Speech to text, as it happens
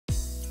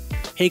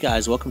Hey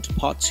guys, welcome to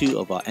part 2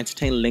 of our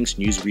ENTLynx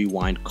News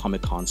Rewind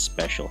Comic-Con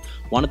special.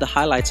 One of the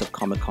highlights of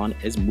Comic-Con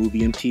is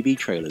movie and TV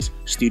trailers.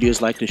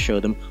 Studios like to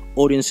show them,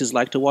 audiences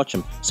like to watch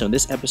them. So in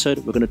this episode,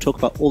 we're going to talk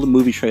about all the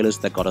movie trailers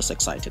that got us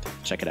excited.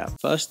 Check it out.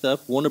 First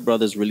up, Warner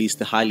Brothers released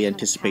the highly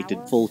anticipated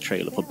full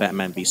trailer for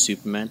Batman v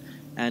Superman.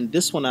 And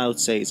this one I would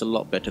say is a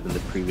lot better than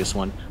the previous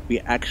one. We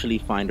actually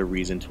find a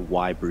reason to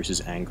why Bruce is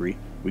angry.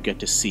 We get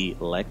to see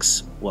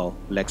Lex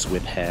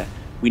with hair.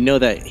 We know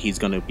that he's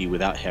going to be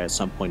without hair at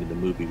some point in the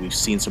movie. We've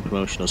seen some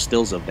promotional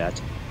stills of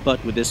that,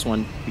 but with this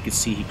one, we can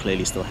see he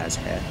clearly still has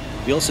hair.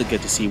 We also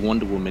get to see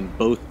Wonder Woman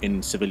both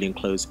in civilian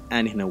clothes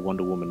and in a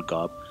Wonder Woman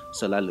garb,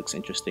 so that looks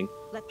interesting.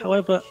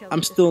 However,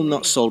 I'm still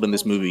not sold on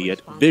this movie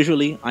yet.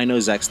 Visually, I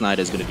know Zack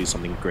Snyder is going to do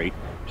something great.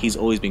 He's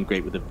always been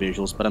great with the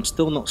visuals, but I'm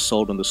still not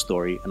sold on the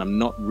story, and I'm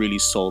not really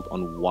sold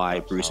on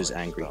why Bruce is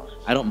angry.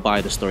 I don't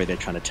buy the story they're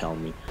trying to tell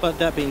me. But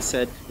that being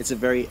said, it's a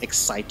very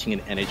exciting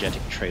and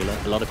energetic trailer.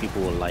 A lot of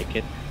people will like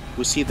it.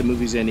 We'll see if the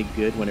movie's any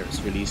good when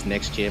it's released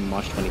next year,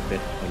 March 25th,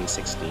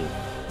 2016.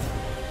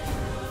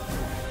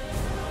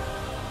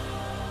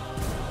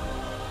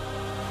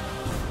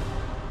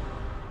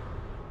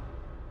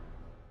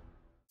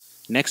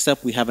 Next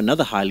up, we have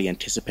another highly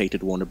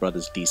anticipated Warner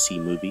Brothers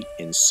DC movie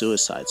in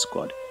Suicide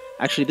Squad.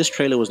 Actually, this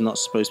trailer was not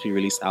supposed to be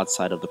released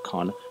outside of the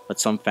con, but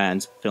some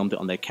fans filmed it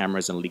on their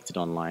cameras and leaked it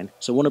online.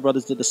 So Warner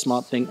Brothers did the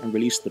smart thing and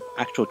released the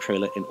actual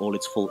trailer in all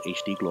its full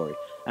HD glory.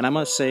 And I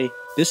must say,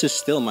 this is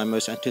still my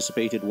most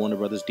anticipated Warner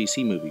Brothers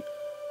DC movie.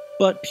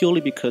 But purely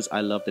because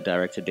I love the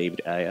director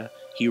David Ayer.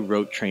 He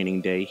wrote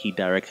Training Day, he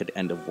directed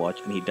End of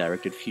Watch, and he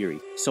directed Fury.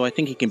 So I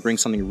think he can bring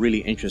something really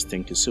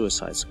interesting to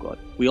Suicide Squad.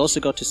 We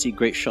also got to see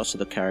great shots of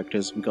the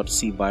characters. We got to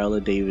see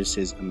Viola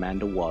Davis's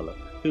Amanda Waller,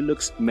 who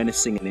looks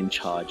menacing and in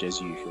charge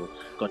as usual.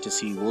 Got to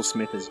see Will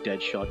Smith as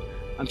Deadshot.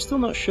 I'm still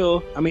not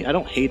sure. I mean, I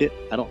don't hate it.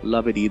 I don't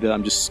love it either.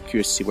 I'm just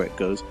curious to see where it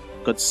goes.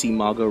 Got to see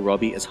Margot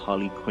Robbie as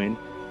Harley Quinn.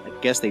 I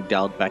guess they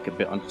dialed back a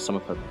bit on some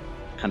of her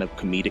kind of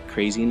comedic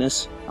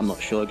craziness. I'm not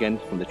sure again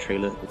from the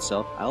trailer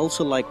itself. I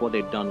also like what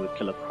they've done with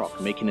Killer Croc,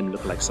 making him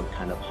look like some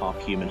kind of half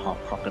human,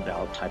 half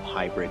crocodile type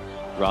hybrid,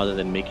 rather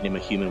than making him a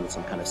human with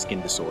some kind of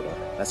skin disorder.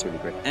 That's really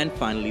great. And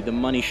finally, the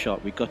money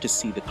shot. We got to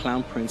see the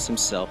Clown Prince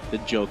himself, the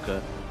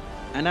Joker.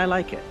 And I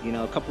like it. You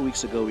know, a couple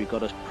weeks ago we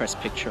got a press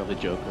picture of the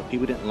Joker.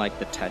 People didn't like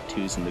the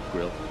tattoos and the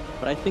grill.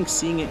 But I think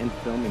seeing it in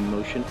film, in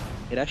motion,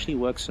 it actually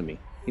works for me.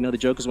 You know, the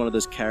Joker's one of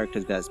those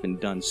characters that's been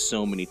done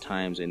so many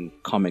times in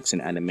comics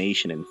and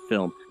animation and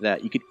film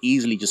that you could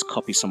easily just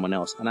copy someone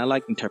else. And I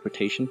like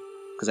interpretation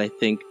because I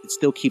think it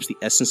still keeps the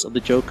essence of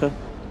the Joker,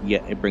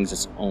 yet it brings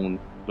its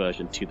own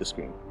version to the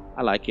screen.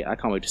 I like it. I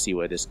can't wait to see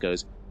where this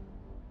goes.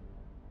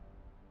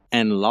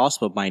 And last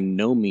but by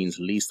no means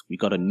least, we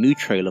got a new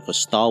trailer for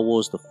Star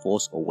Wars The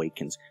Force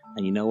Awakens.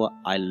 And you know what?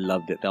 I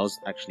loved it. That was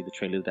actually the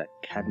trailer that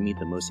had me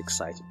the most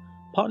excited.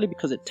 Partly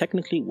because it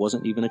technically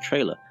wasn't even a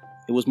trailer.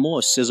 It was more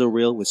a sizzle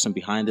reel with some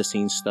behind the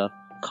scenes stuff,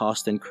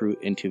 cast and crew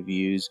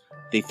interviews.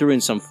 They threw in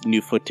some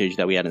new footage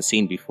that we hadn't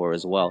seen before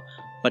as well.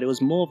 But it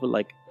was more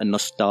of a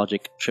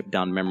nostalgic trip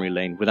down memory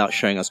lane without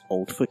showing us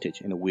old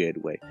footage in a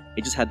weird way.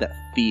 It just had that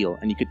feel,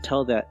 and you could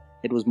tell that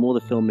it was more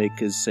the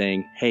filmmakers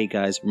saying, hey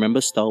guys,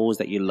 remember Star Wars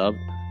that you loved?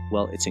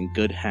 Well, it's in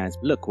good hands.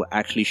 Look, we're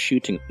actually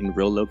shooting in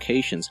real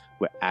locations.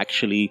 We're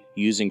actually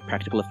using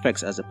practical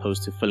effects as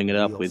opposed to filling it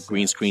up with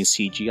green screen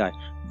CGI.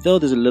 Though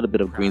there's a little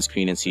bit of green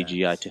screen and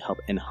CGI to help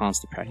enhance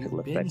the practical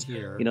effects.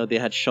 You know, they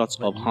had shots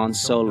of Han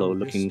Solo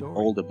looking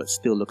older but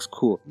still looks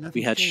cool.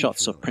 We had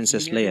shots of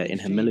Princess Leia in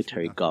her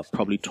military garb,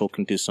 probably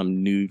talking to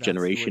some new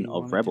generation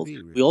of rebels.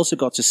 We also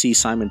got to see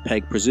Simon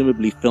Pegg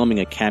presumably filming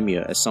a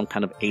cameo as some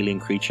kind of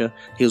alien creature.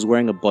 He was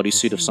wearing a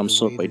bodysuit of some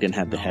sort, but he didn't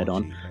have the head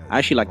on. I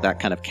actually like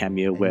that kind of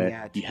cameo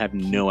where you have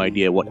no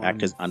idea what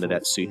actor's under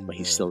that suit, but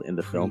he's still in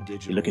the film.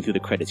 You're looking through the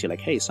credits, you're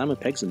like, hey, Simon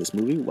Pegg's in this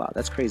movie? Wow,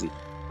 that's crazy.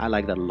 I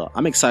like that a lot.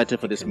 I'm excited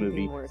for this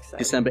movie.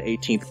 December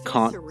 18th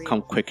can't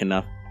come quick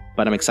enough,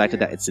 but I'm excited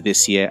that it's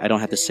this year. I don't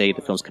have to say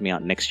the film's coming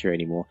out next year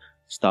anymore.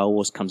 Star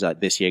Wars comes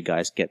out this year,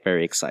 guys. Get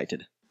very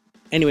excited.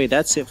 Anyway,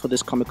 that's it for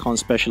this Comic-Con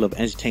special of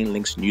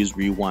ENTLynx News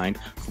Rewind.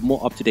 For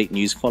more up-to-date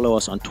news, follow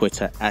us on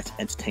Twitter at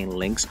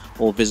ENTLynx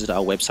or visit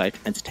our website,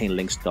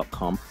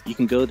 entertainlinks.com. You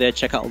can go there,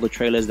 check out all the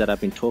trailers that I've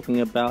been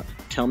talking about.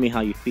 Tell me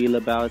how you feel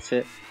about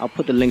it. I'll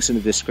put the links in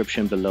the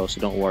description below, so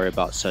don't worry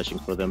about searching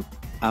for them.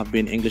 I've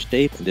been English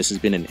Dave, and this has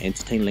been an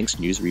ENTLynx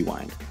News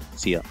Rewind.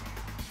 See ya.